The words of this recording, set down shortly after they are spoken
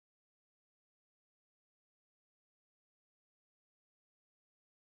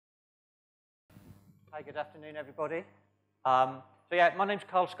Hi, good afternoon, everybody. My name's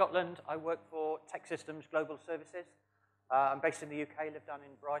Karl Scotland. I work for Tech Systems Global Services. I'm based in the UK, live down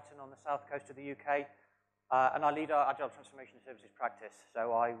in Brighton on the south coast of the UK, and I lead our Agile Transformation Services practice.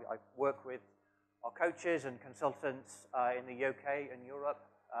 So I work with our coaches and consultants in the UK and Europe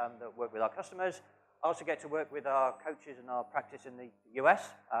that work with our customers. I also get to work with our coaches and our practice in the US,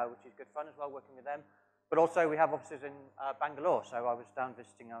 which is good fun as well, working with them. But also we have offices in Bangalore, so I was down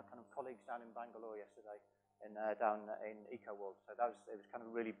visiting our kind of colleagues down in Bangalore yesterday, down in EcoWorld. So it was kind of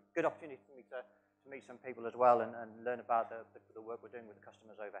a really good opportunity for me to meet some people as well and learn about the work we're doing with the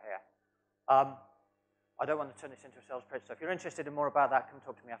customers over here. I don't want to turn this into a sales pitch, so if you're interested in more about that, come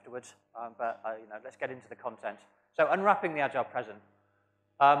talk to me afterwards. Let's get into the content. So unwrapping the Agile present.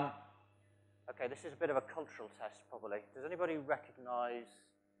 Okay, this is a bit of a cultural test, probably. Does anybody recognize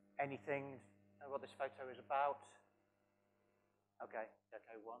anything? Know what this photo is about? Okay,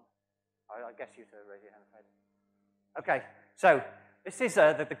 one. I guess you two raise your hand. Okay, so this is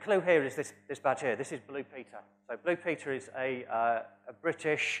the clue here is this badge here. This is Blue Peter. So Blue Peter is a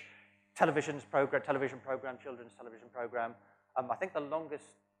British television program, children's television program. I think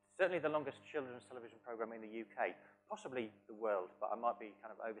certainly the longest children's television program in the UK, possibly the world, but I might be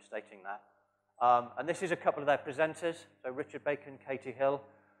kind of overstating that. And this is a couple of their presenters, so Richard Bacon, Katie Hill.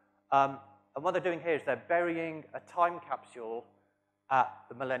 And what they're doing here is they're burying a time capsule at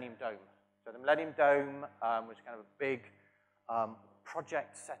the Millennium Dome. So the Millennium Dome was kind of a big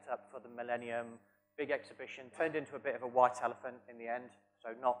project set up for the Millennium, big exhibition, turned into a bit of a white elephant in the end,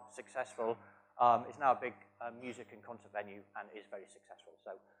 so not successful. It's now a big music and concert venue and is very successful.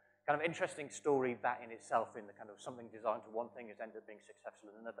 So kind of interesting story that in itself, in the kind of something designed for one thing has ended up being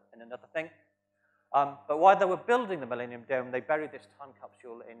successful in another thing. But while they were building the Millennium Dome, they buried this time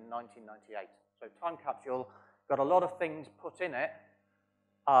capsule in 1998. So time capsule got a lot of things put in it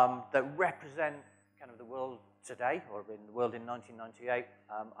that represent kind of the world today, or in the world in 1998.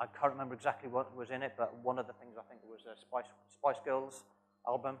 I can't remember exactly what was in it, but one of the things I think was a Spice Girls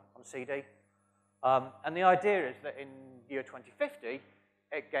album on CD. And the idea is that in the year 2050,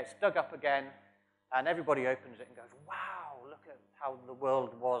 it gets dug up again, and everybody opens it and goes, wow, look at how the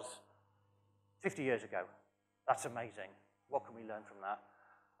world was 50 years ago. That's amazing. What can we learn from that?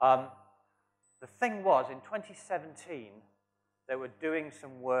 The thing was, in 2017, they were doing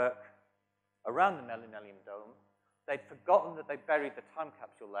some work around the Millennium Dome. They'd forgotten that they buried the time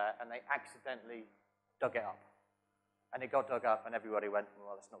capsule there, and they accidentally dug it up. And it got dug up, and everybody went,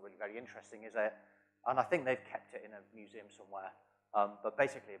 well, that's not really very interesting, is it? And I think they've kept it in a museum somewhere, but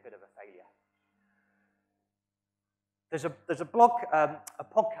basically a bit of a failure. There's a blog, a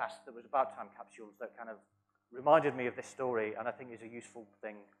podcast that was about time capsules that kind of reminded me of this story, and I think is a useful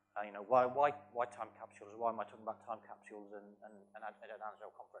thing. Why time capsules? Why am I talking about time capsules and an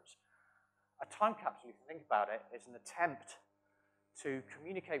Agile conference? A time capsule, if you think about it, is an attempt to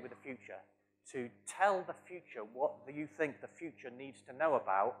communicate with the future, to tell the future what you think the future needs to know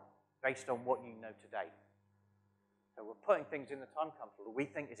about based on what you know today. So we're putting things in the time capsule that we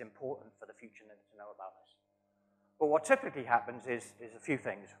think is important for the future to know about us. But what typically happens is a few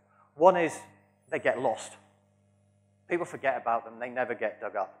things. One is they get lost. People forget about them. They never get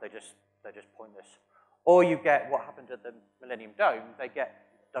dug up. They're just pointless. Or you get what happened at the Millennium Dome. They get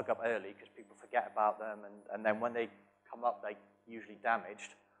dug up early because people forget about them, and then when they come up, they're usually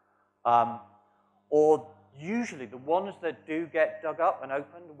damaged. Or usually the ones that do get dug up and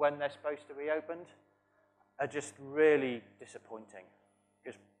opened when they're supposed to be opened are just really disappointing.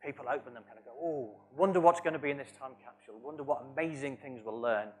 Because people open them, kind of go, oh, wonder what's going to be in this time capsule, wonder what amazing things we'll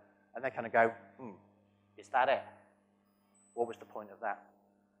learn. And they kind of go, is that it? What was the point of that?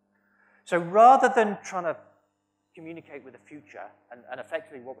 So rather than trying to communicate with the future, and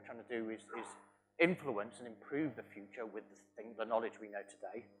effectively what we're trying to do is influence and improve the future with the knowledge we know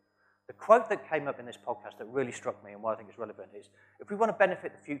today, the quote that came up in this podcast that really struck me and why I think it's relevant is, if we want to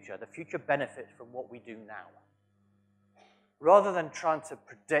benefit the future benefits from what we do now. Rather than trying to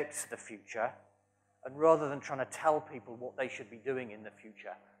predict the future, and rather than trying to tell people what they should be doing in the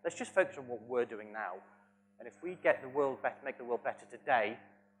future, let's just focus on what we're doing now. And if we get the world better, make the world better today,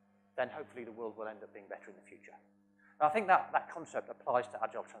 then hopefully the world will end up being better in the future. And I think that concept applies to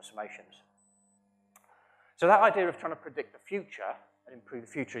Agile Transformations. So that idea of trying to predict the future and improve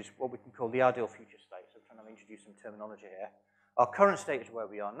the future is what we can call the ideal future state. So I'm trying to introduce some terminology here. Our current state is where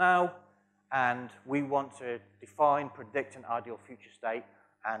we are now, and we want to define, predict an ideal future state,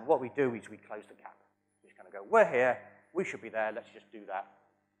 and what we do is we close the gap. We just kind of go, we're here, we should be there, let's just do that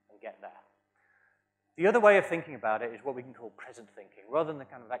and get there. The other way of thinking about it is what we can call present thinking. Rather than the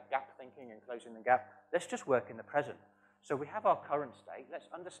kind of that gap thinking and closing the gap, let's just work in the present. So we have our current state. Let's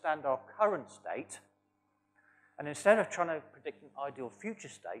understand our current state And instead of trying to predict an ideal future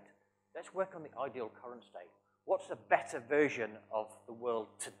state, let's work on the ideal current state. What's a better version of the world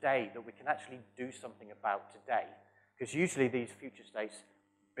today that we can actually do something about today? Because usually these future states,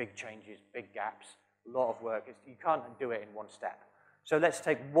 big changes, big gaps, a lot of work, you can't do it in one step. So let's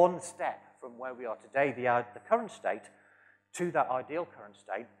take one step from where we are today, the current state, to that ideal current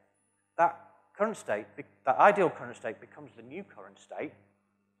state. That ideal current state becomes the new current state,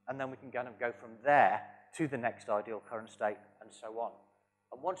 and then we can kind of go from there to the next ideal current state, and so on.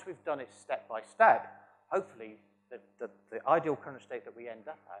 And once we've done it step by step, hopefully the ideal current state that we end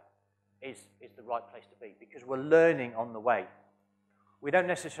up at is the right place to be, because we're learning on the way. We don't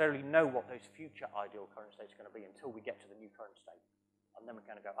necessarily know what those future ideal current states are going to be until we get to the new current state. And then we're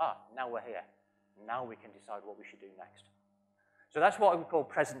going to go, now we're here. Now we can decide what we should do next. So that's what we call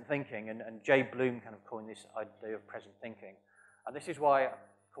present thinking, and Jay Bloom kind of coined this idea of present thinking. And this is why I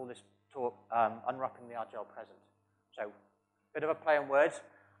call this talk Unwrapping the Agile Present. So, a bit of a play on words.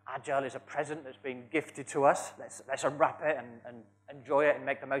 Agile is a present that's been gifted to us. Let's unwrap it and enjoy it and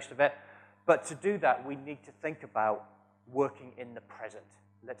make the most of it. But to do that, we need to think about working in the present.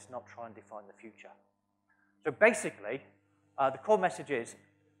 Let's not try and define the future. So basically, the core message is,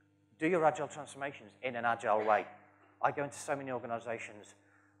 do your Agile transformations in an Agile way. I go into so many organizations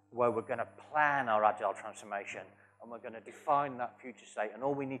where we're going to plan our Agile transformation and we're going to define that future state, and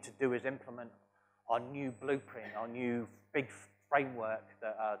all we need to do is implement our new blueprint, our new big framework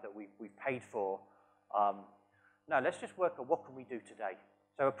that we've paid for. No, let's just work on what can we do today.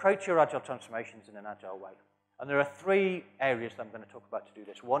 So approach your Agile transformations in an Agile way. And there are 3 areas that I'm going to talk about to do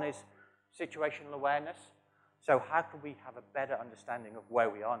this. One is situational awareness. So how can we have a better understanding of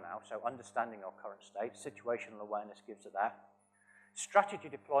where we are now? So understanding our current state. Situational awareness gives us that. Strategy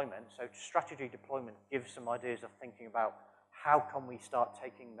deployment. So strategy deployment gives some ideas of thinking about how can we start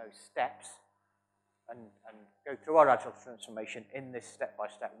taking those steps and go through our Agile transformation in this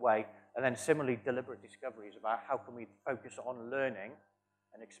step-by-step way. And then similarly, deliberate discovery is about how can we focus on learning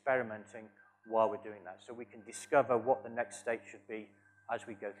and experimenting while we're doing that, so we can discover what the next state should be as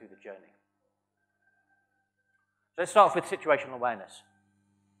we go through the journey. So let's start off with situational awareness.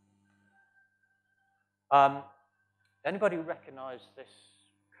 Anybody recognize this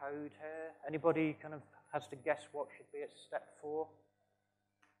code here? Anybody kind of has to guess what should be at step 4?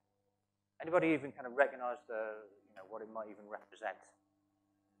 Anybody even kind of recognize what it might even represent?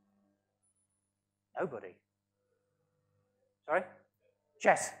 Nobody. Sorry?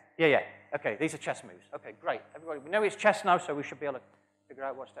 Chess. Yeah. Okay, these are chess moves. Okay, great. Everybody, we know it's chess now, so we should be able to figure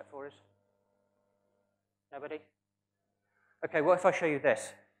out what step 4 is. Nobody? Okay, what if I show you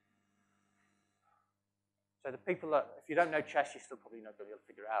this? So the people that, if you don't know chess, you're still probably not going to be able to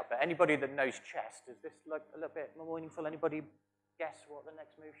figure it out. But anybody that knows chess, does this look a little bit more meaningful? Anybody guess what the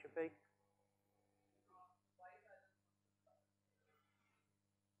next move should be?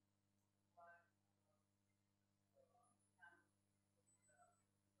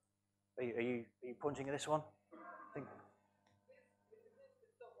 Are you pointing at this one?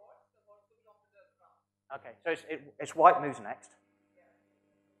 Okay, so it's white moves next.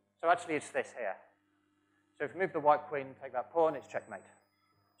 So actually it's this here. So if you move the white queen, take that pawn, it's checkmate.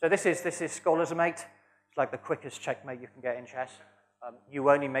 So this is scholar's mate. It's like the quickest checkmate you can get in chess.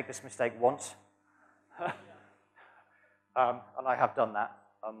 You only make this mistake once. And I have done that.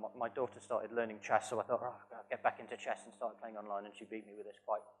 My daughter started learning chess, so I thought, I'll get back into chess and start playing online, and she beat me with this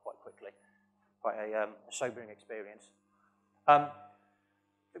quite quickly. Quite a sobering experience.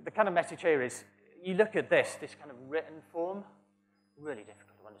 The kind of message here is, you look at this kind of written form, really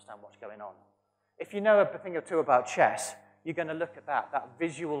difficult to understand what's going on. If you know a thing or two about chess, you're going to look at that. That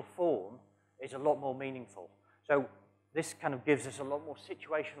visual form is a lot more meaningful. So this kind of gives us a lot more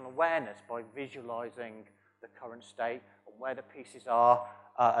situational awareness by visualizing the current state and where the pieces are,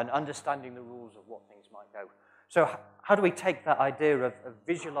 and understanding the rules of what things might go. So how do we take that idea of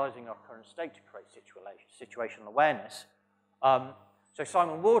visualizing our current state to create situational awareness? So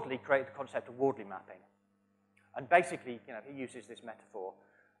Simon Wardley created the concept of Wardley Mapping. And basically, he uses this metaphor.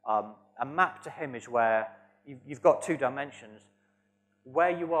 A map to him is where you've got 2 dimensions.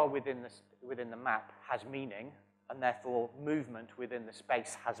 Where you are within the map has meaning, and therefore movement within the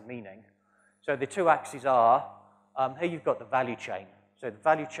space has meaning. So the 2 axes are, here you've got the value chain. So the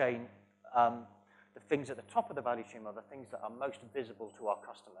value chain, the things at the top of the value chain are the things that are most visible to our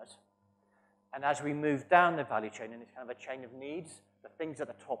customers. And as we move down the value chain, and it's kind of a chain of needs, the things at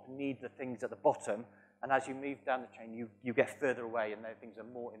the top need the things at the bottom, and as you move down the chain, you get further away, and those things are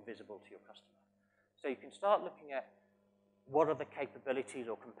more invisible to your customer. So you can start looking at what are the capabilities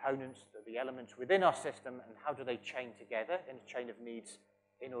or components, the elements within our system, and how do they chain together in a chain of needs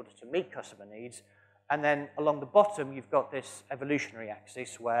in order to meet customer needs, And then along the bottom, you've got this evolutionary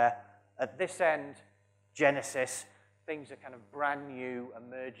axis where at this end, Genesis, things are kind of brand new,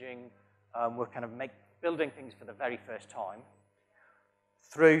 emerging. We're kind of building things for the very first time.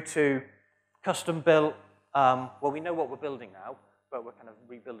 Through to custom built, well, we know what we're building now, but we're kind of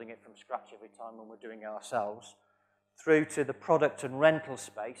rebuilding it from scratch every time when we're doing it ourselves. Through to the product and rental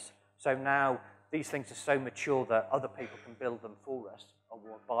space. So now these things are so mature that other people can build them for us, or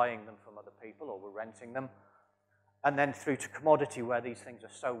we're buying them from other people, or we're renting them. And then through to commodity, where these things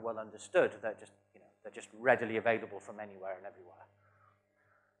are so well understood that they're just readily available from anywhere and everywhere.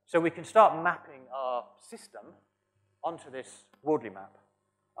 So we can start mapping our system onto this Wardley map.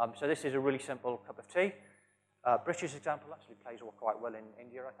 So this is a really simple cup of tea. British example actually plays quite well in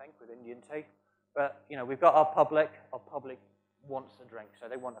India, I think, with Indian tea. But we've got our public wants a drink, so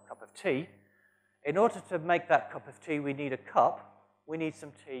they want a cup of tea. In order to make that cup of tea, we need a cup, we need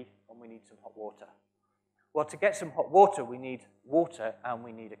some tea, and we need some hot water. Well, to get some hot water, we need water and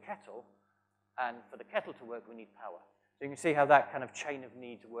we need a kettle. And for the kettle to work, we need power. So you can see how that kind of chain of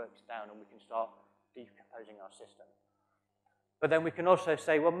needs works down, and we can start decomposing our system. But then we can also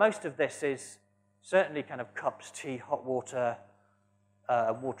say, well, most of this is certainly kind of cups, tea, hot water,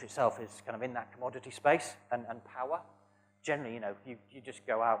 water itself is kind of in that commodity space, and power. Generally, you just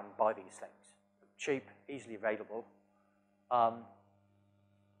go out and buy these things. Cheap, easily available. Our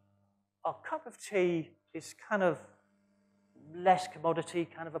cup of tea is kind of less commodity,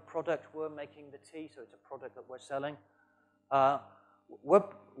 kind of a product. We're making the tea, so it's a product that we're selling.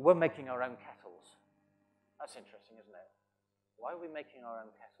 We're making our own kettles. That's interesting, isn't it? Why are we making our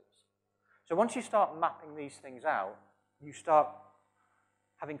own kettles? So once you start mapping these things out, you start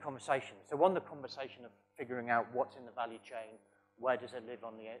having conversations. So one, the conversation of figuring out what's in the value chain, where does it live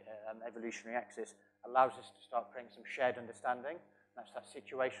on the evolutionary axis, allows us to start creating some shared understanding. That's that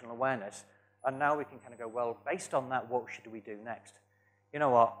situational awareness. And now we can kind of go, well, based on that, what should we do next? You know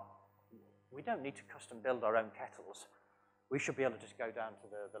what? We don't need to custom build our own kettles. We should be able to just go down to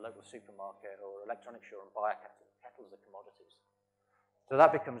the local supermarket or electronics store and buy a kettle. Kettles are commodities. So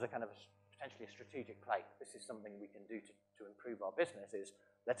that becomes a kind of potentially a strategic play. This is something we can do to improve our business is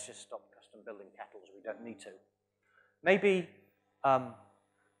let's just stop custom building kettles. We don't need to. Maybe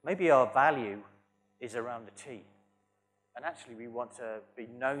our value is around the tea. And actually, we want to be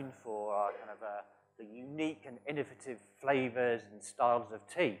known for our kind of the unique and innovative flavors and styles of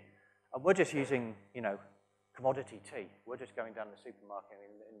tea. And we're just using, commodity tea. We're just going down to the supermarket.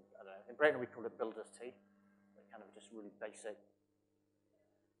 I don't know, in Britain, we call it builder's tea. Kind of just really basic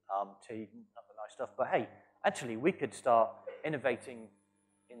tea, not the nice stuff. But hey, actually, we could start innovating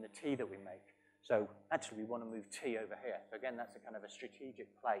in the tea that we make. So actually, we want to move tea over here. So again, that's a kind of a strategic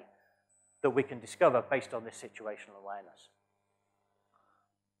play that we can discover based on this situational awareness.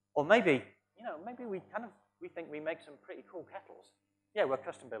 Or maybe, maybe we think we make some pretty cool kettles. Yeah, we're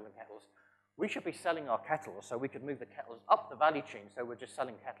custom building kettles. We should be selling our kettles, so we could move the kettles up the value chain, so we're just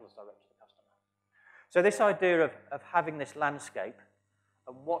selling kettles direct to the customer. So this idea of having this landscape,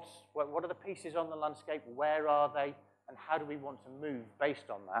 and what are the pieces on the landscape, where are they, and how do we want to move based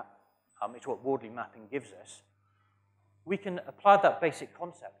on that, it's what Wardley Mapping gives us. We can apply that basic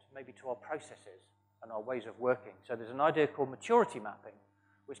concept maybe to our processes and our ways of working. So there's an idea called maturity mapping,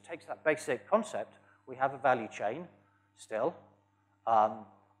 which takes that basic concept. We have a value chain still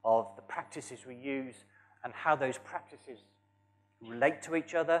of the practices we use and how those practices relate to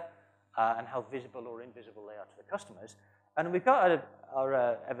each other and how visible or invisible they are to the customers. And we've got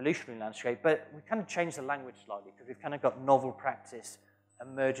our evolutionary landscape, but we kind of changed the language slightly because we've kind of got novel practice,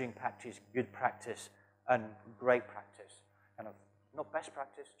 emerging practice, good practice, and great practice. Kind of not best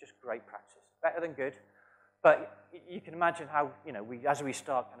practice, just great practice. Better than good. But you can imagine how, as we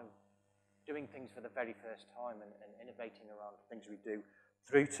start kind of doing things for the very first time and innovating around things we do,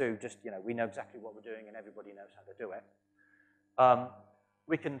 through to just, we know exactly what we're doing and everybody knows how to do it.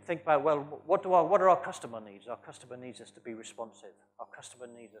 We can think about, well, what are our customer needs? Our customer needs us to be responsive. Our customer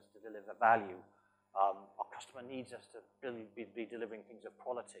needs us to deliver value. Our customer needs us to be delivering things of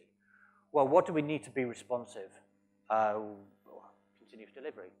quality. Well, what do we need to be responsive? Continuous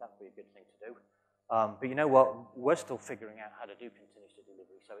delivery, that would be a good thing to do. But you know what? We're still figuring out how to do continuous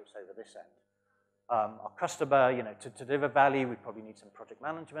delivery, so it's over this end. Our customer, to deliver value, we probably need some project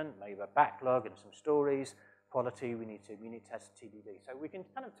management, maybe a backlog and some stories. Quality, we need unit test, TDD. So we can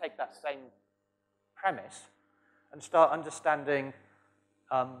kind of take that same premise and start understanding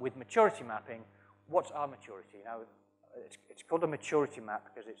with maturity mapping, what's our maturity? Now, it's called a maturity map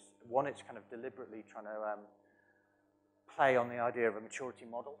because it's kind of deliberately trying to play on the idea of a maturity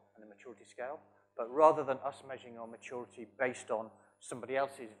model and a maturity scale. But rather than us measuring our maturity based on somebody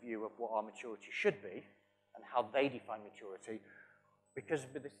else's view of what our maturity should be and how they define maturity, because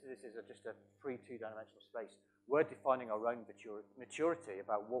this is just a free two-dimensional space, we're defining our own maturity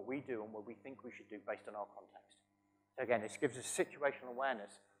about what we do and what we think we should do based on our context. So again, this gives us situational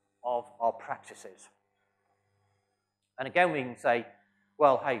awareness of our practices. And again, we can say,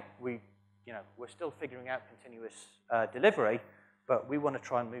 well, hey, we're still figuring out continuous delivery, but we want to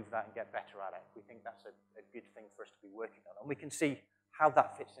try and move that and get better at it. We think that's a good thing for us to be working on. And we can see how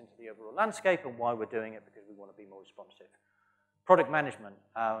that fits into the overall landscape and why we're doing it, because we want to be more responsive. Product management,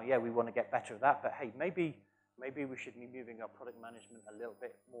 yeah, we want to get better at that, but hey, maybe we should be moving our product management a little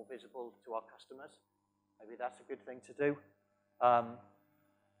bit more visible to our customers. Maybe that's a good thing to do. I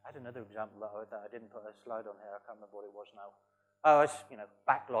had another example that I didn't put a slide on here. I can't remember what it was now. Oh, it's,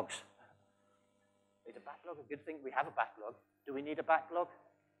 backlogs. Is a backlog a good thing? We have a backlog. Do we need a backlog?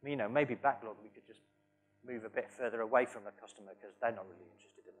 Maybe backlog, we could just move a bit further away from the customer because they're not really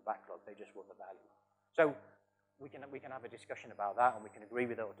interested in the backlog. They just want the value. So we can have a discussion about that, and we can agree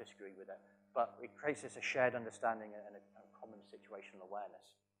with it or disagree with it. But it creates us a shared understanding and a common situational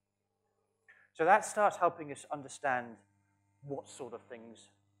awareness. So that starts helping us understand what sort of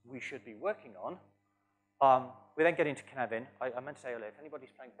things we should be working on. We then get into Cynefin. I meant to say earlier, if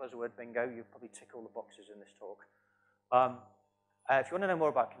anybody's playing buzzword bingo, you probably tick all the boxes in this talk. If you want to know more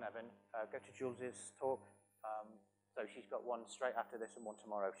about Cynefin, go to Jules's talk. So she's got one straight after this and one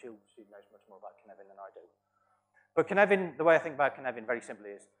tomorrow. She knows much more about Cynefin than I do. But Cynefin, the way I think about Cynefin very simply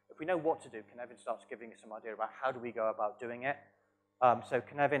is, if we know what to do, Cynefin starts giving us some idea about how do we go about doing it. So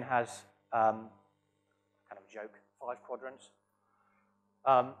Cynefin has, kind of a joke, 5 quadrants,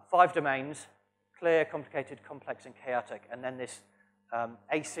 5 domains: clear, complicated, complex, and chaotic. And then this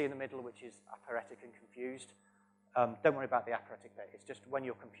AC in the middle, which is aphoretic and confused. Don't worry about the aphoretic bit. It's just when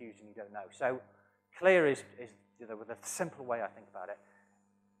you're confused and you don't know. So clear is with a simple way I think about it,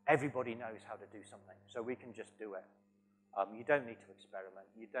 everybody knows how to do something. So we can just do it. You don't need to experiment.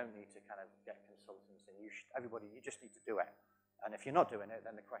 You don't need to kind of get consultants in. You just need to do it. And if you're not doing it,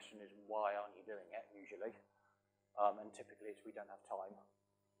 then the question is, why aren't you doing it, usually? And typically it's we don't have time.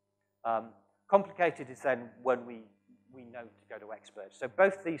 Complicated is then when we know to go to experts. So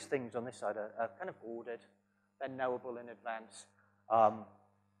both these things on this side are kind of ordered. They're knowable in advance.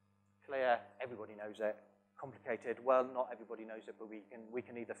 Clear, everybody knows it. Complicated, well, not everybody knows it, but we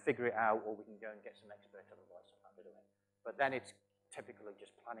can either figure it out or we can go and get some expert advice on how to do it. But then it's typically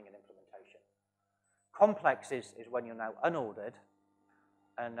just planning and implementation. Complex is when you're now unordered.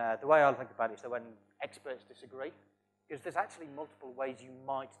 And the way I think about it is that when experts disagree, because there's actually multiple ways you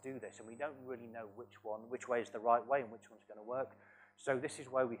might do this, and we don't really know which way is the right way and which one's going to work. So this is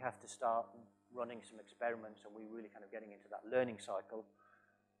where we have to start running some experiments, and we're really kind of getting into that learning cycle.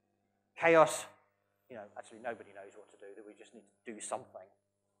 Chaos, actually nobody knows what to do, that we just need to do something.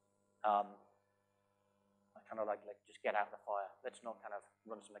 I kind of like just get out of the fire. Let's not kind of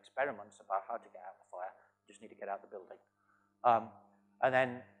run some experiments about how to get out of the fire. We just need to get out of the building. And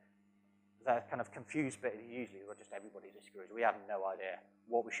then the kind of confused bit is usually where just everybody disagrees. We have no idea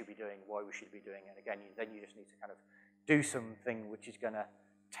what we should be doing, why we should be doing it. And again, then you just need to kind of do something which is going to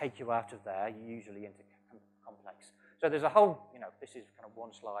take you out of there, usually into complex. So there's a whole, this is kind of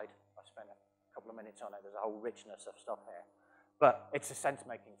one slide. I spent a couple of minutes on it. There's a whole richness of stuff here. But it's a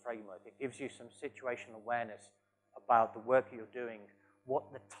sense-making framework. It gives you some situational awareness about the work you're doing,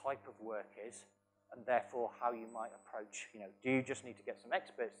 what the type of work is, and therefore how you might approach, do you just need to get some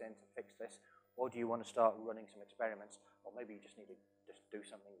experts in to fix this, or do you want to start running some experiments, or maybe you just need to just do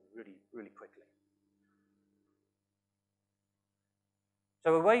something really, really quickly.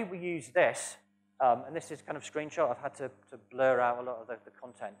 So the way we use this, and this is kind of screenshot, I've had to blur out a lot of the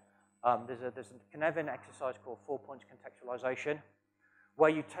content. There's a Cynefin exercise called 4 points contextualization, where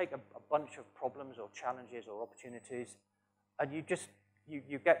you take a bunch of problems or challenges or opportunities, and you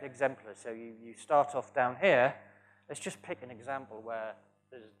get the exemplars. So you start off down here. Let's just pick an example where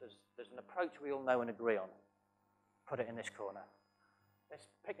there's an approach we all know and agree on. Put it in this corner. Let's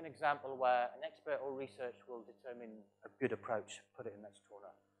pick an example where an expert or research will determine a good approach. Put it in this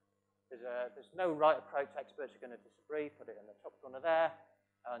corner. There's no right approach. Experts are going to disagree. Put it in the top corner there.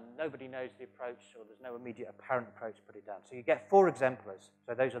 And nobody knows the approach, or there's no immediate apparent approach. Put it down. So you get 4 exemplars.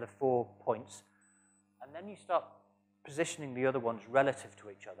 So those are the 4 points. And then you start positioning the other ones relative to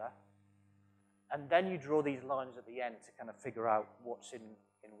each other. And then you draw these lines at the end to kind of figure out what's in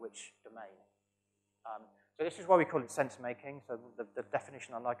which domain. So this is why we call it sense-making. So the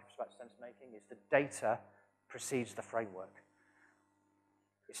definition I like about sense-making is the data precedes the framework.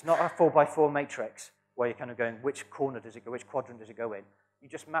 It's not a 4x4 matrix where you're kind of going, which corner does it go, which quadrant does it go in? You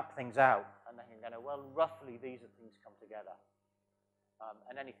just map things out, and then going, well, roughly these are things come together.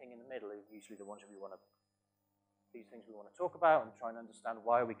 And anything in the middle is usually the ones that these things we want to talk about and try and understand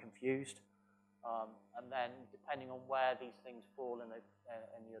why are we confused. And then depending on where these things fall in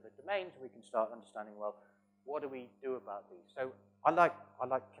the other domains, we can start understanding, well, what do we do about these? So I like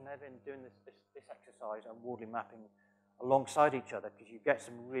Cynefin doing this exercise and Wardley Mapping alongside each other, because you get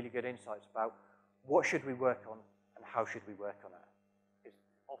some really good insights about what should we work on and how should we work on it. Because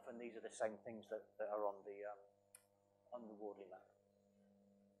often these are the same things that are on the Wardley map.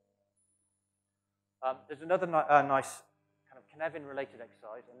 There's another nice kind of Cynefin-related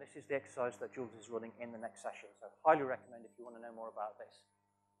exercise, and this is the exercise that Jules is running in the next session. So highly recommend if you want to know more about this.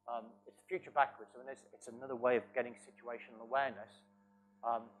 It's future backwards, so it's another way of getting situational awareness.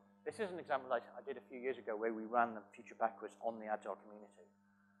 This is an example I did a few years ago where we ran the future backwards on the Agile community.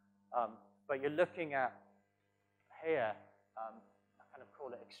 But you're looking at here, I kind of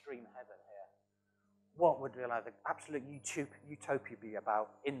call it extreme heaven here. What would the absolute utopia be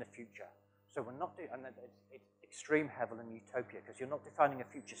about in the future? So we're not doing, and it's extreme heaven and utopia, because you're not defining a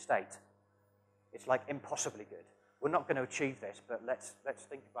future state. It's like impossibly good. We're not going to achieve this, but let's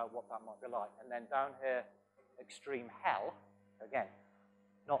think about what that might be like. And then down here, extreme hell, again,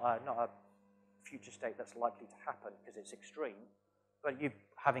 not a future state that's likely to happen because it's extreme, but you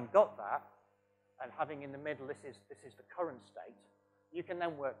having got that, and having in the middle, this is the current state, you can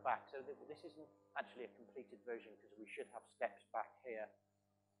then work back. So this isn't actually a completed version, because we should have steps back here.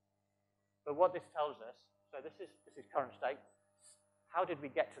 But what this tells us, so this is current state. How did we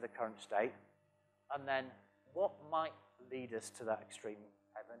get to the current state? And then what might lead us to that extreme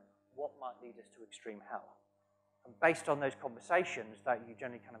heaven? What might lead us to extreme hell? And based on those conversations, that you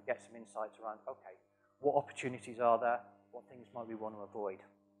generally kind of get some insights around, okay, what opportunities are there? What things might we want to avoid?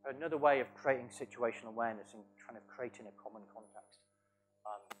 Another way of creating situational awareness and kind of creating a common context.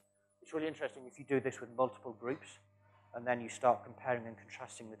 It's really interesting if you do this with multiple groups, and then you start comparing and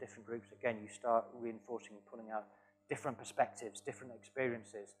contrasting the different groups. Again, you start reinforcing and pulling out different perspectives, different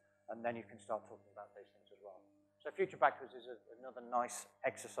experiences, and then you can start talking about those things as well. So future backwards is another nice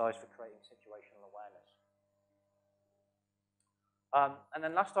exercise for creating situational awareness. And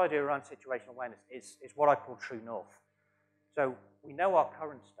then last idea around situational awareness is what I call true north. So we know our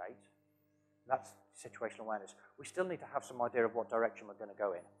current state, that's situational awareness. We still need to have some idea of what direction we're going to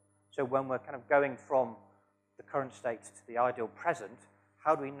go in. So when we're kind of going from the current state to the ideal present,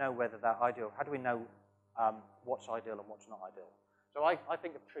 how do we know whether that ideal, how do we know what's ideal and what's not ideal? So I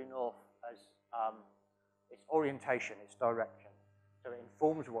think of true north as its orientation, its direction. So it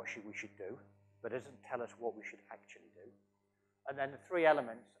informs what we should do, but doesn't tell us what we should actually do. And then the three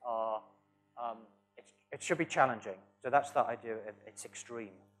elements are, it should be challenging. So that's that idea of it's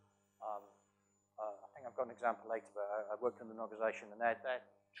extreme. I think I've got an example later, but I worked in an organization, and their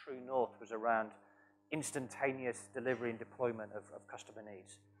true north was around instantaneous delivery and deployment of customer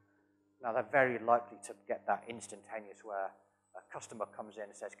needs. Now, they're very likely to get that instantaneous, where a customer comes in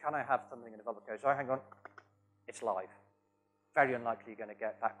and says, can I have something, and the developer goes, oh, hang on, it's live. Very unlikely you're going to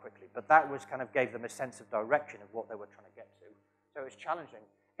get that quickly. But that was kind of gave them a sense of direction of what they were trying to get to. So it was challenging.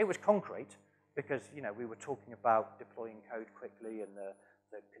 It was concrete, because we were talking about deploying code quickly and the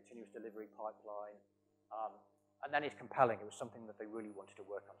continuous delivery pipeline. And then it's compelling. It was something that they really wanted to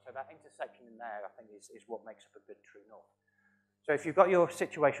work on. So that intersection in there, I think, is what makes up a good true north. So if you've got your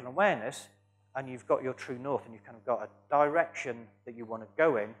situational awareness and you've got your true north and you've kind of got a direction that you want to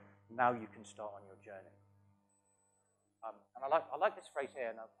go in, now you can start on your journey. And I like this phrase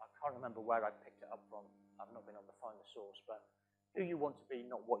here, and I can't remember where I picked it up from. I've not been able to find the source, but who you want to be,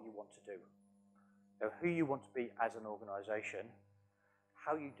 not what you want to do. So who you want to be as an organization.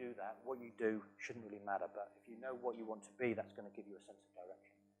 How you do that, what you do, shouldn't really matter. But if you know what you want to be, that's going to give you a sense of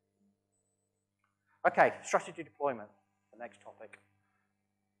direction. Okay, strategy deployment, the next topic.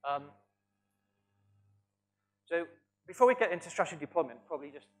 So before we get into strategy deployment, probably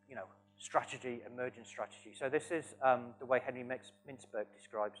just, strategy, emergent strategy. So this is the way Henry Mintzberg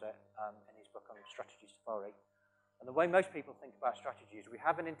describes it in his book on strategy safari. And the way most people think about strategy is we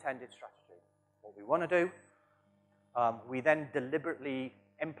have an intended strategy, what we want to do. We then deliberately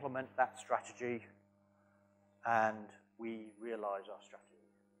implement that strategy, and we realize our strategy.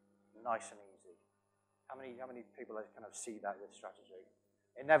 Nice and easy. How many people kind of see that with strategy?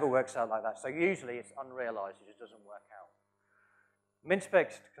 It never works out like that. So usually it's unrealized, it just doesn't work out. Mintzberg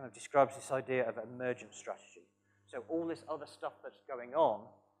kind of describes this idea of emergent strategy. So all this other stuff that's going on,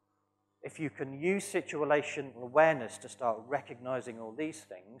 if you can use situational awareness to start recognizing all these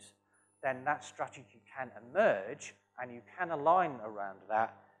things, then that strategy can emerge, and you can align around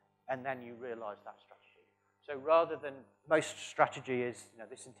that, and then you realize that strategy. So rather than most strategy is,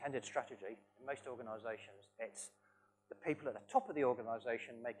 this intended strategy, in most organizations, it's the people at the top of the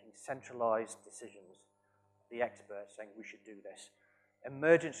organization making centralized decisions, the experts saying we should do this.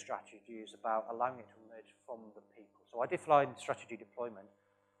 Emergent strategy is about allowing it to emerge from the people. So I define strategy deployment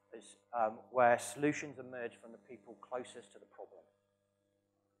as where solutions emerge from the people closest to the problem.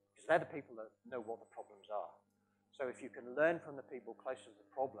 Because they're the people that know what the problems are. So if you can learn from the people closest to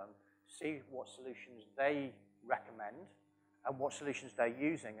the problem, see what solutions they recommend and what solutions they're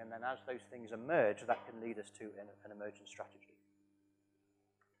using, and then as those things emerge, that can lead us to an emergent strategy.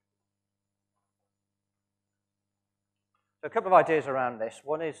 So a couple of ideas around this.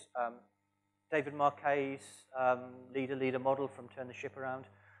 One is David Marquet's leader model from Turn the Ship Around.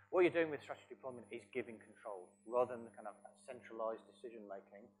 What you're doing with strategy deployment is giving control. Rather than the kind of centralized decision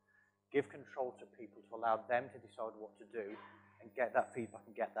making, give control to people to allow them to decide what to do and get that feedback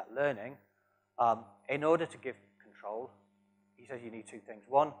and get that learning. In order to give control, he says you need two things.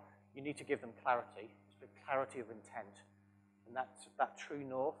 One, you need to give them clarity. It's the clarity of intent. And that true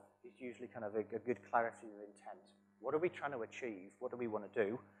north is usually kind of a good clarity of intent. What are we trying to achieve? What do we want to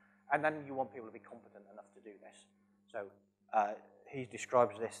do? And then you want people to be competent enough to do this. So he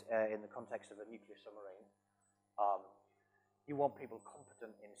describes this in the context of a nuclear submarine. You want people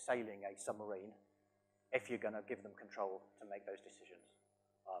competent in sailing a submarine if you're going to give them control to make those decisions.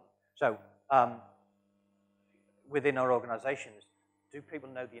 Within our organizations, do people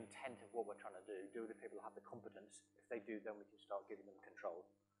know the intent of what we're trying to do? Do the people have the competence? If they do, then we can start giving them control.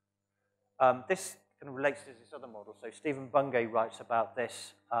 This kind of relates to this other model. So Stephen Bungay writes about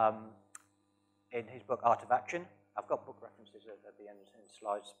this in his book, Art of Action. I've got book references at the end in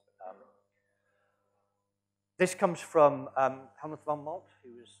slides. This comes from Helmut von Moltke,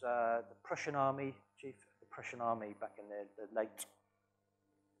 who was the Prussian army chief of the Prussian army back in the late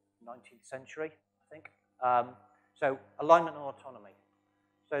 19th century, I think. So alignment and autonomy.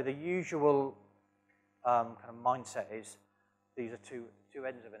 So the usual kind of mindset is these are two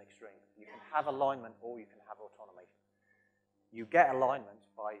ends of an extreme. You can have alignment or you can have autonomy. You get alignment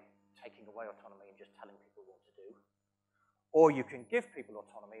by taking away autonomy and just telling people what to do. Or you can give people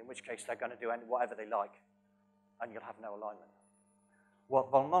autonomy, in which case they're going to do whatever they like, and you'll have no alignment. What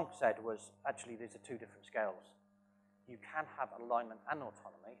von Moltke said was, actually, these are two different scales. You can have alignment and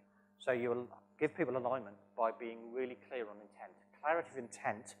autonomy, so you'll give people alignment by being really clear on intent. Clarity of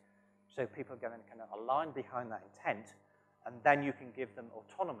intent, so people are going to kind of align behind that intent, and then you can give them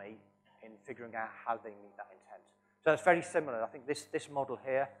autonomy in figuring out how they meet that intent. So it's very similar. I think this model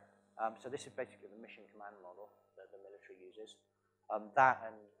here, so this is basically the mission command model that the military uses. That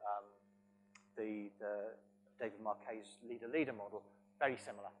and the David Marquet's leader model, very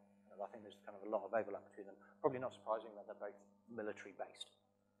similar. I think there's kind of a lot of overlap between them. Probably not surprising that they're both military-based.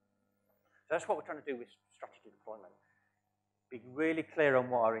 So that's what we're trying to do with strategy deployment. Be really clear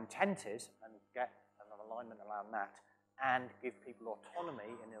on what our intent is and get an alignment around that, and give people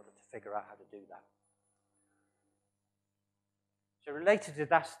autonomy in order to figure out how to do that. So related to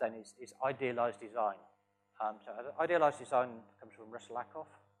that then is idealized design. So idealized design comes from Russell Ackoff.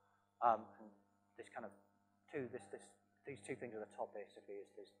 And this kind of these two things at the top basically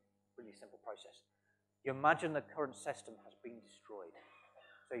is this really simple process. You imagine the current system has been destroyed.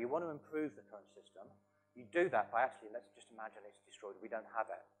 So you want to improve the current system. You do that by actually, let's just imagine it's destroyed. We don't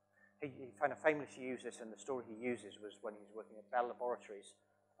have it. He kind of famously used this, and the story he uses was when he was working at Bell Laboratories,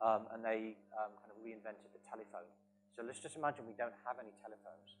 and they kind of reinvented the telephone. So let's just imagine we don't have any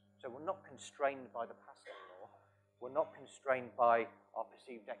telephones. So we're not constrained by the past anymore. We're not constrained by our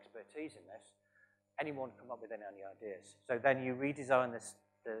perceived expertise in this. Anyone come up with any ideas. So then you redesign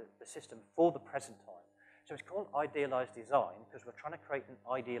the system for the present time. So it's called idealized design because we're trying to create an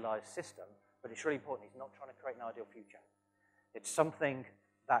idealized system, but it's really important. He's not trying to create an ideal future. It's something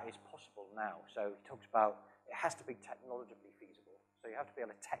that is possible now. So he talks about it has to be technologically feasible. So you have to be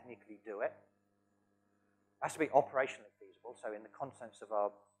able to technically do it. It has to be operationally feasible. So in the contents of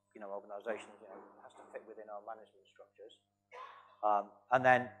our organizations, it has to fit within our management structures. And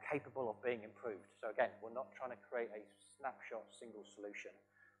then capable of being improved. So again, we're not trying to create a snapshot single solution.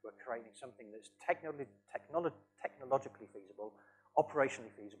 We're creating something that's technologically feasible,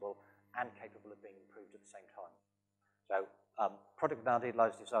 operationally feasible, and capable of being improved at the same time. So product and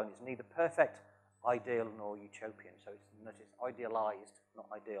idealized design is neither perfect, ideal, nor utopian. So it's idealized, not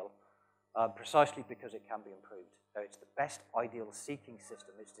ideal, precisely because it can be improved. So it's the best ideal seeking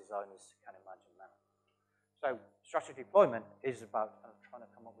system its designers can imagine now. So strategy deployment is about trying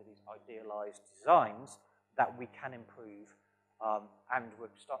to come up with these idealized designs that we can improve, and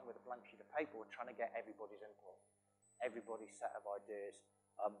we're starting with a blank sheet of paper. We're trying to get everybody's input, everybody's set of ideas,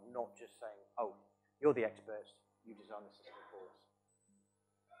 not just saying, oh, You're the experts. You design the system for us.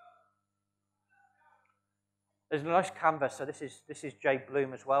 There's a nice canvas. So this is Jay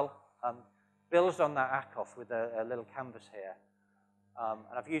Bloom as well. Builds on that ACOF with a little canvas here.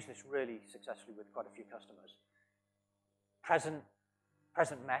 And I've used this really successfully with quite a few customers. Present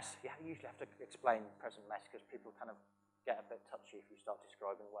mess. You usually have to explain present mess because people kind of get a bit touchy if you start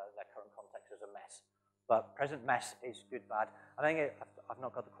describing where their current context is a mess. But present mess is good, bad. I think I've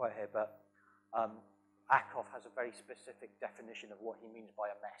not got the quote here, but ACOF has a very specific definition of what he means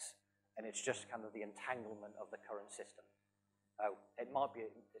by a mess. And it's just kind of the entanglement of the current system.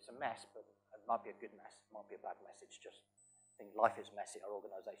 It's a mess, but it might be a good mess. It might be a bad mess. It's just, I think life is messy. Our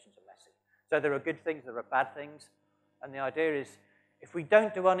organizations are messy. So there are good things, there are bad things. And the idea is, if we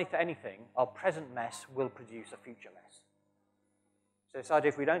don't do anything, our present mess will produce a future mess. So this idea,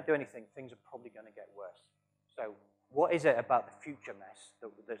 if we don't do anything, things are probably going to get worse. So what is it about the future mess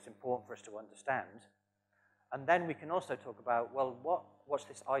that's important for us to understand? And then we can also talk about, well, what's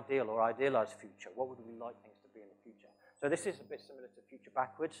this ideal or idealized future? What would we like things to be in the future? So this is a bit similar to Future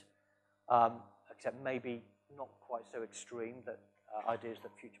Backwards, except maybe not quite so extreme that ideas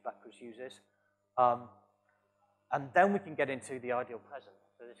that Future Backwards uses. And then we can get into the ideal present.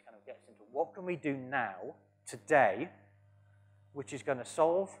 So this kind of gets into what can we do now, today, which is going to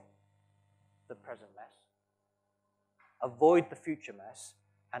solve the present mess, avoid the future mess,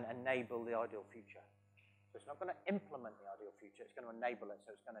 and enable the ideal future. So it's not going to implement the ideal future, it's going to enable it,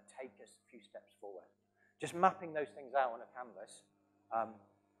 so it's going to take us a few steps forward. Just mapping those things out on a canvas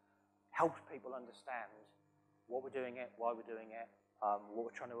helps people understand what we're doing it, why we're doing it, what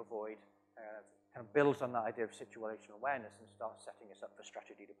we're trying to avoid, kind of builds on that idea of situational awareness and starts setting us up for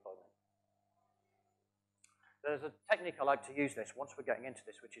strategy deployment. There's a technique I like to use this once we're getting into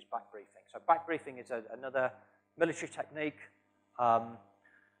this, which is backbriefing. So backbriefing is another military technique.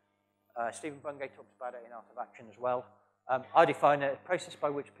 Stephen Bungay talks about it in Art of Action as well. I define it as a process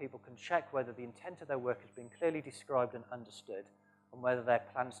by which people can check whether the intent of their work has been clearly described and understood, and whether their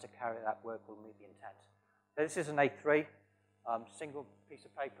plans to carry that work will meet the intent. So this is an A3, single piece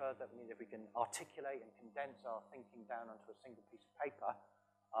of paper. That means if we can articulate and condense our thinking down onto a single piece of paper,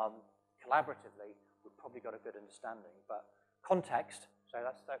 collaboratively, we've probably got a good understanding. But context, so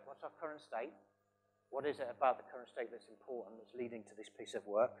what's our current state? What is it about the current state that's important, that's leading to this piece of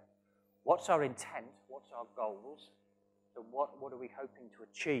work? What's our intent? What's our goals? So what are we hoping to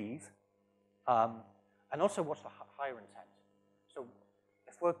achieve? And also, what's the higher intent? So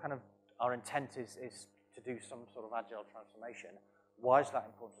if we're our intent is to do some sort of agile transformation, why is that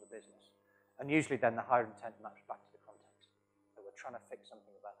important to the business? And usually then the higher intent maps back to the context. So we're trying to fix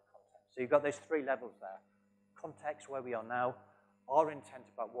something about the context. So you've got those three levels there. Context, where we are now, our intent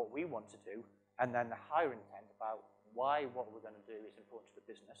about what we want to do, and then the higher intent about why what we're going to do is important to the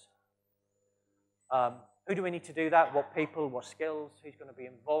business. Who do we need to do that? What people, what skills, who's going to be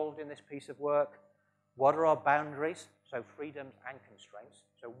involved in this piece of work? What are our boundaries? So freedoms and constraints.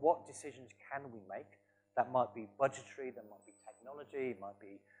 So what decisions can we make? That might be budgetary, that might be technology, it might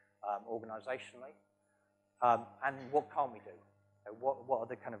be organizationally. And what can't we do? So what are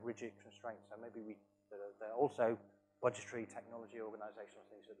the kind of rigid constraints? So maybe there are also budgetary, technology, organizational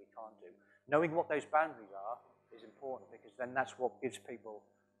things that we can't do. Knowing what those boundaries are is important, because then that's what gives people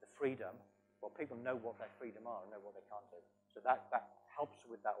the freedom. Well, people know what their freedom are and know what they can't do. So that helps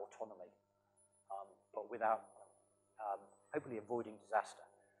with that autonomy, but without hopefully avoiding disaster.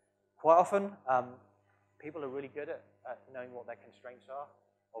 Quite often, people are really good at knowing what their constraints are.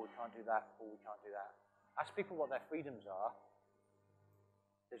 Oh, we can't do that, or we can't do that. Ask people what their freedoms are.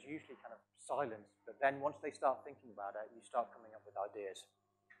 There's usually kind of silence, but then once they start thinking about it, you start coming up with ideas.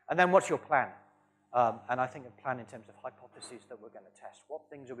 And then what's your plan? And I think a plan in terms of hypotheses that we're going to test. What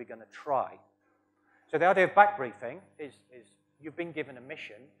things are we going to try? So the idea of backbriefing is you've been given a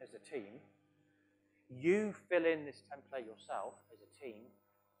mission as a team. You fill in this template yourself as a team,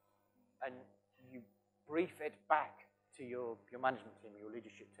 and you brief it back to your management team, your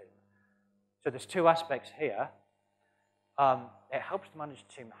leadership team. So there's two aspects here. It helps the management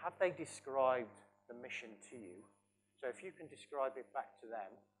team. Have they described the mission to you? So if you can describe it back to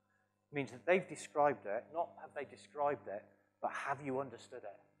them, it means that they've described it, not have they described it, but have you understood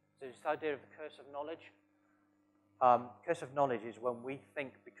it? So this idea of the curse of knowledge. Curse of knowledge is when we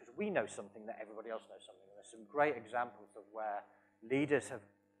think because we know something that everybody else knows something. And there's some great examples of where leaders have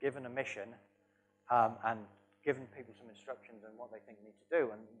given a mission and given people some instructions on what they think they need to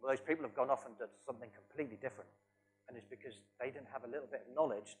do. And those people have gone off and done something completely different. And it's because they didn't have a little bit of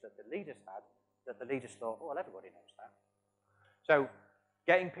knowledge that the leaders had, that the leaders thought, oh, well, everybody knows that. So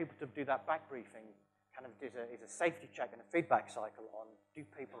getting people to do that back briefing kind of is a safety check and a feedback cycle on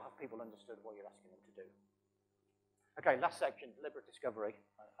have people understood what you're asking them to do. Okay, last section, deliberate discovery.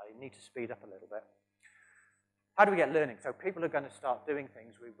 I need to speed up a little bit. How do we get learning? So people are going to start doing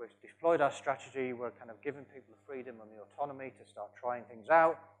things. We've deployed our strategy. We're kind of giving people the freedom and the autonomy to start trying things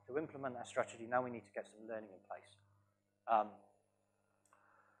out, to implement that strategy. Now we need to get some learning in place.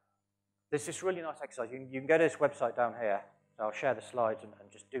 There's this really nice exercise. You can go to this website down here. So I'll share the slides and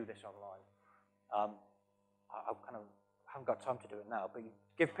just do this online. I haven't got time to do it now, but you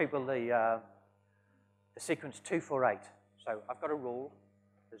give people the sequence 248. So I've got a rule.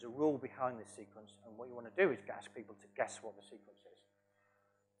 There's a rule behind this sequence, and what you want to do is ask people to guess what the sequence is.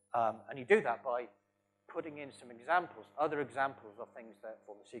 And you do that by putting in some examples, other examples of things that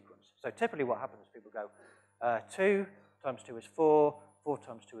form the sequence. So typically what happens is people go, 2 times 2 is 4, 4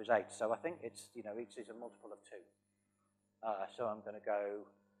 times 2 is 8. So I think it's, each is a multiple of 2. So I'm going to go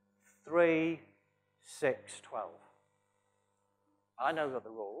 3, 6, 12. I know the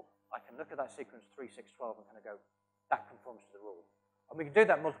rule. I can look at that sequence 3, 6, 12 and kind of go, that conforms to the rule. And we can do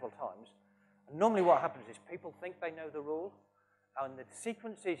that multiple times. And normally what happens is people think they know the rule, and the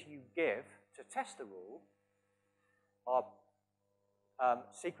sequences you give to test the rule are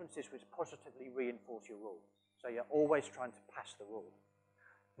sequences which positively reinforce your rule. So you're always trying to pass the rule.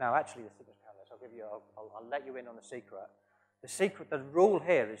 Now, actually, the sequence canvas, I'll let you in on the secret. The rule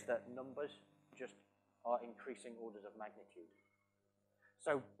here is that numbers just are increasing orders of magnitude.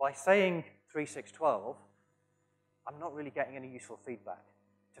 So by saying 3, 6, 12, I'm not really getting any useful feedback.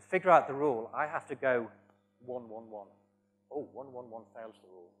 To figure out the rule, I have to go 1, 1, 1. Oh, 1, 1, 1 fails the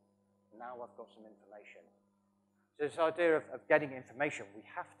rule. Now I've got some information. So this idea of getting information, we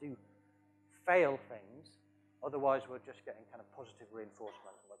have to fail things, otherwise we're just getting kind of positive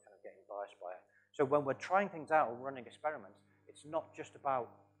reinforcement and we're kind of getting biased by it. So when we're trying things out or running experiments, it's not just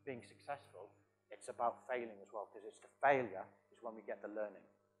about being successful, it's about failing as well, because it's the failure is when we get the learning.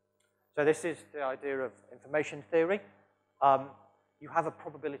 So this is the idea of information theory. You have a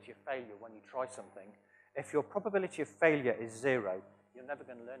probability of failure when you try something. If your probability of failure is 0, you're never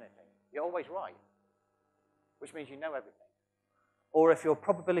going to learn anything. You're always right, which means you know everything. Or if your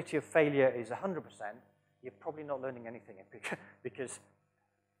probability of failure is 100%, you're probably not learning anything because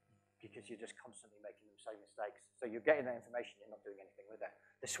you're just constantly making the same mistakes. So you're getting that information, you're not doing anything with it.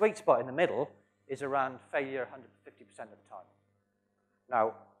 The sweet spot in the middle is around failure 150% of the time.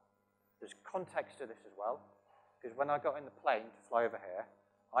 Now, there's context to this as well, because when I got in the plane to fly over here,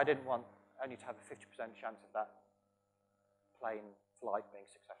 I didn't want only to have a 50% chance of that plane flight being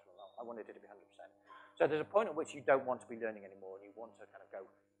successful or not. I wanted it to be 100%. So there's a point at which you don't want to be learning anymore and you want to kind of go,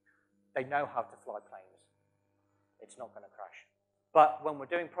 they know how to fly planes. It's not going to crash. But when we're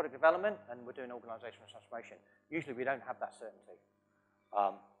doing product development and we're doing organisational transformation, usually we don't have that certainty.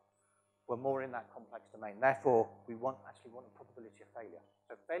 We're more in that complex domain. Therefore, we actually want a probability of failure.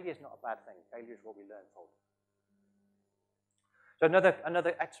 So failure is not a bad thing. Failure is what we learn from. So another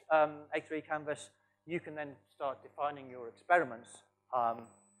A3 canvas, you can then start defining your experiments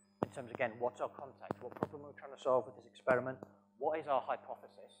in terms, again, what's our context? What problem we're trying to solve with this experiment? What is our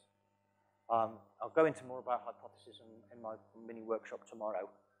hypothesis? I'll go into more about hypothesis in my mini workshop tomorrow.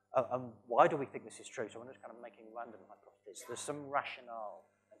 Why do we think this is true? So I'm just kind of making random hypotheses. There's some rationale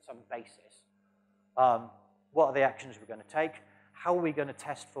and some basis. What are the actions we're going to take? How are we going to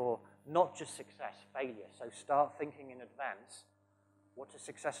test for not just success, failure? So start thinking in advance. What does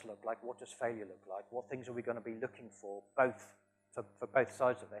success look like? What does failure look like? What things are we going to be looking for both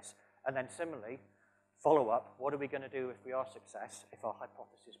sides of this? And then similarly, follow up. What are we going to do if we are success, if our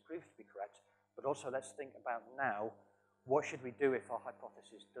hypothesis proves to be correct? But also let's think about now, what should we do if our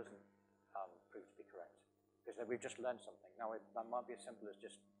hypothesis doesn't prove to be correct? Because we've just learned something. Now, that might be as simple as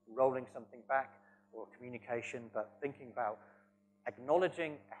just rolling something back or communication, but thinking about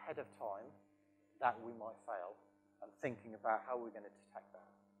acknowledging ahead of time that we might fail and thinking about how we're going to detect that.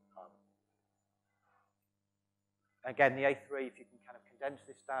 Again, the A3, if you can kind of condense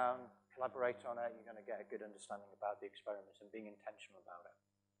this down, collaborate on it, you're going to get a good understanding about the experiments and being intentional about it.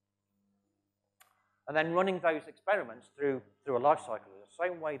 And then running those experiments through a life cycle is the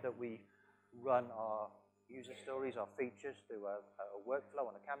same way that we run our user stories, our features, through a workflow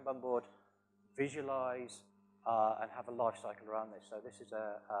on a Kanban board, visualize, and have a life cycle around this. So this is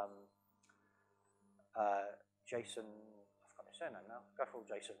Jason, I've got his surname now, go for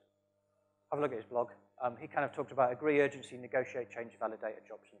Jason. Have a look at his blog. He kind of talked about agree urgency, negotiate, change, validate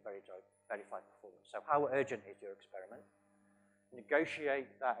adoption, verify performance. So how urgent is your experiment? Negotiate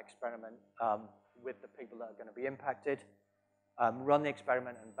that experiment with the people that are going to be impacted. Run the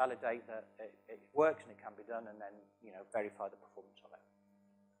experiment and validate that it works and it can be done, and then verify the performance of it.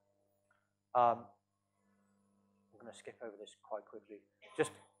 going to skip over this quite quickly.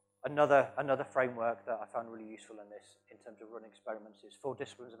 Just another framework that I found really useful in this, in terms of running experiments, is 4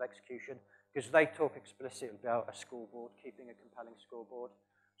 disciplines of execution, because they talk explicitly about a scoreboard, keeping a compelling scoreboard.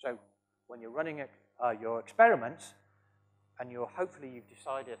 So when you're running your experiments, and hopefully you've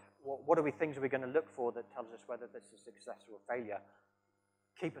decided what are things are we going to look for that tells us whether this is success or failure.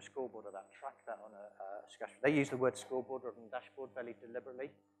 Keep a scoreboard of that, track that on a schedule. They use the word scoreboard rather than dashboard very deliberately,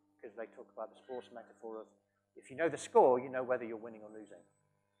 because they talk about the sports metaphor of, if you know the score, you know whether you're winning or losing.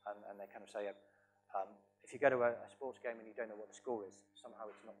 And they kind of say, if you go to a sports game and you don't know what the score is, somehow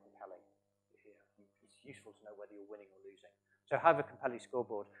it's not compelling. It's useful to know whether you're winning or losing. So have a compelling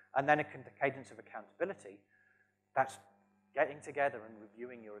scoreboard. And then a cadence of accountability. That's getting together and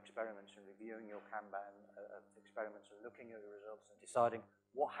reviewing your experiments and reviewing your Kanban of experiments and looking at the results and deciding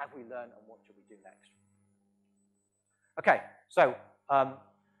what have we learned and what should we do next. Okay, so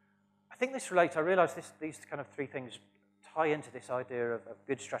I think this relates, I realize these kind of 3 things tie into this idea of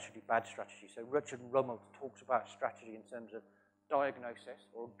good strategy, bad strategy. So Richard Rummel talks about strategy in terms of diagnosis,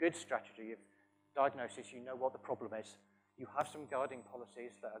 or good strategy. If diagnosis, you know what the problem is. You have some guiding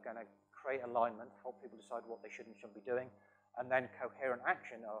policies that are going to create alignment, help people decide what they should and shouldn't be doing. And then coherent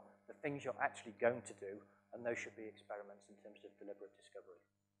action are the things you're actually going to do, and those should be experiments in terms of deliberate discovery.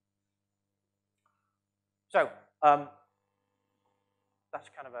 So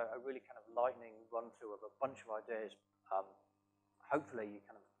that's kind of a really kind of lightning run-through of a bunch of ideas. Hopefully you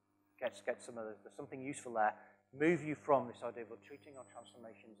kind of get some of there's something useful there. Move you from this idea of treating our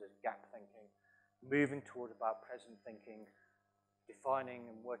transformations as gap thinking, moving toward about present thinking, defining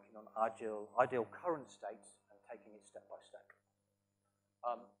and working on ideal current states, and taking it step by step.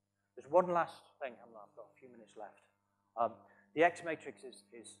 There's one last thing, I've got a few minutes left. The X matrix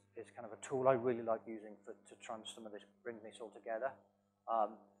is kind of a tool I really like using to try and bring this all together.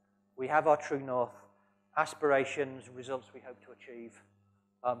 We have our true north, aspirations, results we hope to achieve.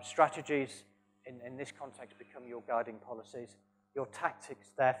 Strategies in this context become your guiding policies. Your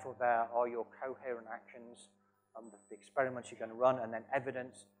tactics, therefore, there are your coherent actions, the experiments you're going to run, and then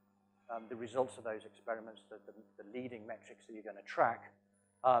evidence, the results of those experiments, the leading metrics that you're going to track.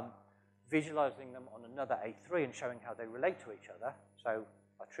 Visualizing them on another A3 and showing how they relate to each other. So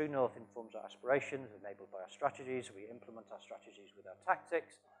our true north informs our aspirations, enabled by our strategies. We implement our strategies with our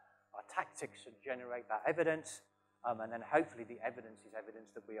tactics. Our tactics should generate that evidence, and then hopefully the evidence is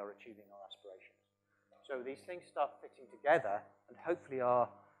evidence that we are achieving our aspirations. So these things start fitting together and hopefully are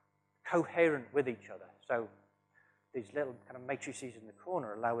coherent with each other. So these little kind of matrices in the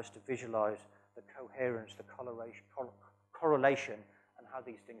corner allow us to visualize the coherence, the correlation, and how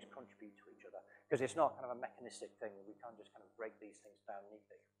these things contribute to each other. Because it's not kind of a mechanistic thing. We can't just kind of break these things down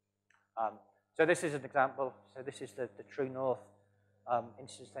neatly. So this is an example. So this is the true north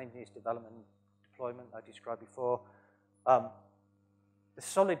instantaneous development deployment I described before. The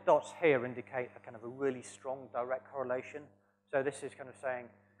solid dots here indicate a kind of a really strong direct correlation. So this is kind of saying,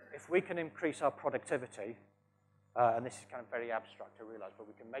 if we can increase our productivity, and this is kind of very abstract, I realize, but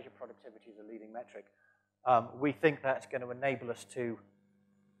we can measure productivity as a leading metric, we think that's going to enable us to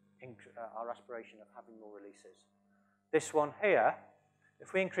our aspiration of having more releases. This one here,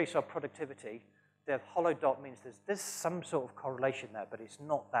 if we increase our productivity, the hollow dot means there's some sort of correlation there, but it's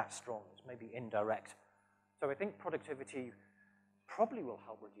not that strong. It's maybe indirect. So I think productivity probably will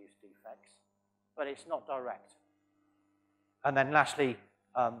help reduce defects, but it's not direct. And then lastly,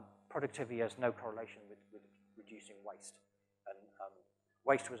 productivity has no correlation with reducing waste. And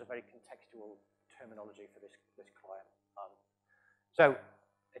waste was a very contextual terminology for this client. So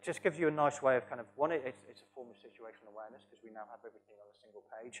it just gives you a nice way of kind of, one, it's a form of situational awareness because we now have everything on a single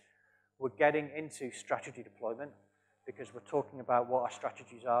page. We're getting into strategy deployment because we're talking about what our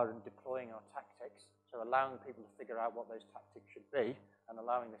strategies are and deploying our tactics. So allowing people to figure out what those tactics should be and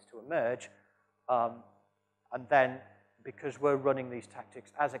allowing this to emerge. And then because we're running these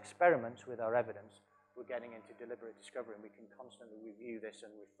tactics as experiments with our evidence, we're getting into deliberate discovery and we can constantly review this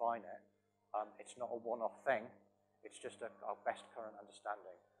and refine it. It's not a one-off thing. It's just our best current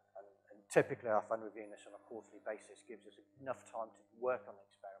understanding. And typically I find reviewing this on a quarterly basis gives us enough time to work on the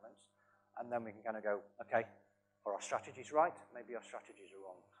experiments. And then we can kind of go, okay, are our strategies right? Maybe our strategies are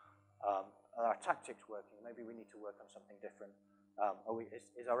wrong. Are our tactics working? Maybe we need to work on something different.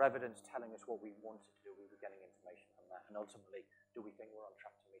 Is our evidence telling us what we wanted to do? Are we getting information from that? And ultimately, do we think we're on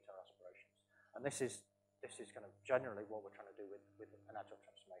track to meet our aspirations? And this is kind of generally what we're trying to do with an Agile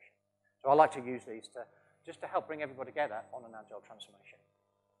transformation. So I like to use these just to help bring everybody together on an Agile transformation.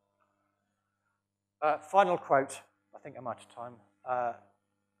 Final quote. I think I'm out of time.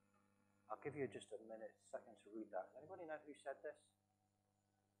 I'll give you just a second to read that. Anybody know who said this?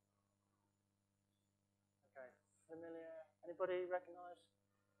 Okay, familiar? Anybody recognise?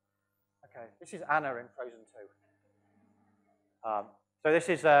 Okay, this is Anna in Frozen 2. So this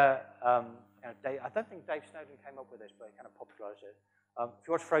is I don't think Dave Snowden came up with this, but he kind of popularised it. If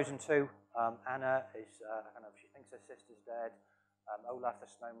you watch Frozen 2, Anna is she thinks her sister's dead. Olaf the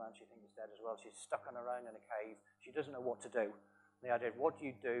snowman, she thinks is dead as well. She's stuck on her own in a cave. She doesn't know what to do. And the idea of what do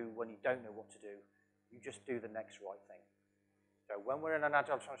you do when you don't know what to do? You just do the next right thing. So when we're in an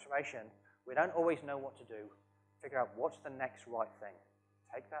Agile transformation, we don't always know what to do. Figure out what's the next right thing.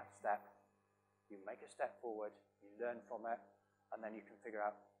 Take that step. You make a step forward. You learn from it. And then you can figure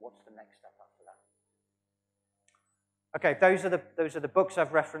out what's the next step after that. Okay, those are the books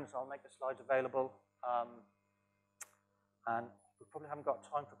I've referenced. I'll make the slides available. And we probably haven't got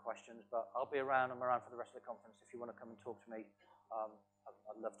time for questions, but I'll be around. I'm around for the rest of the conference. If you want to come and talk to me,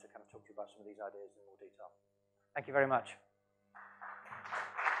 I'd love to kind of talk to you about some of these ideas in more detail. Thank you very much.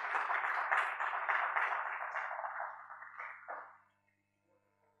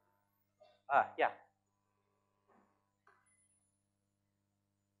 Yeah.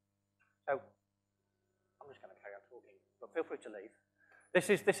 So I'm just going to carry on talking, but feel free to leave.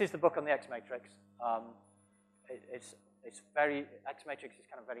 This is the book on the X Matrix. X Matrix is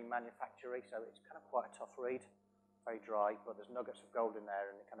kind of very manufacturing, so it's kind of quite a tough read, very dry, but there's nuggets of gold in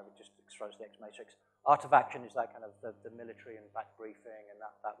there, and it kind of just extras the X Matrix. Art of Action is that kind of the military and backbriefing and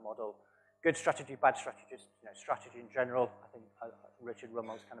that model. Good strategy, bad strategies, strategy in general. I think Richard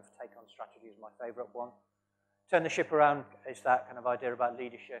Rummel's kind of take on strategy is my favorite one. Turn the Ship Around is that kind of idea about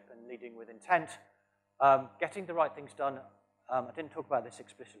leadership and leading with intent. Getting the right things done. I didn't talk about this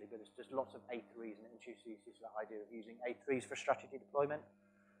explicitly, but there's lots of A3s, and it introduces that idea of using A3s for strategy deployment.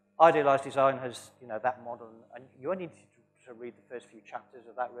 Idealized Design has that model, and you only need to read the first few chapters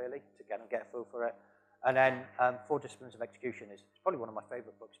of that really to get a feel for it. And then 4 Disciplines of Execution is probably one of my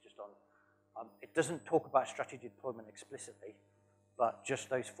favorite books just on. It doesn't talk about strategy deployment explicitly, but just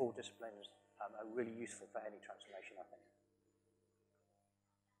those 4 disciplines are really useful for any transformation, I think.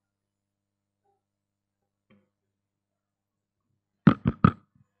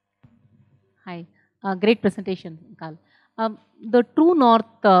 Hi, great presentation, Karl. The True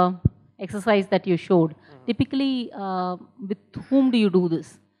North exercise that you showed, typically with whom do you do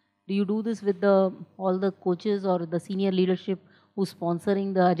this? Do you do this with all the coaches or the senior leadership who's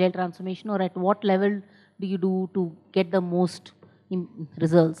sponsoring the Agile Transformation, or at what level do you do to get the most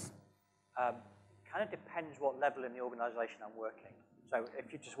results? Kind of depends what level in the organization I'm working. So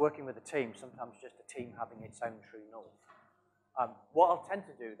if you're just working with a team, sometimes just a team having its own true north. What I'll tend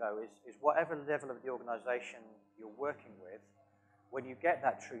to do, though, is whatever level of the organization you're working with, when you get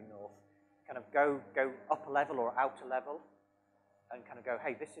that true north, kind of go upper level or outer level and kind of go,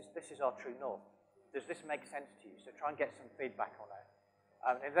 hey, this is our true north. Does this make sense to you? So try and get some feedback on it.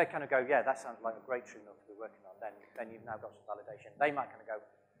 If they kind of go, yeah, that sounds like a great true north to be working on, then you've now got some validation. They might kind of go,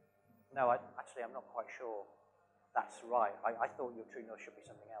 no, actually, I'm not quite sure that's right. I thought your true north should be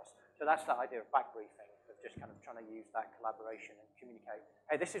something else. So that's that idea of backbriefing, of just kind of trying to use that collaboration and communicate.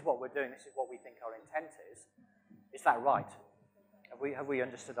 Hey, this is what we're doing. This is what we think our intent is. Is that right? Have we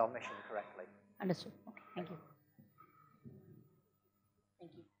understood our mission correctly? Understood. Okay, thank you.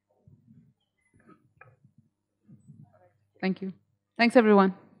 Thank you. Thank you. Thanks,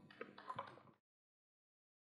 everyone.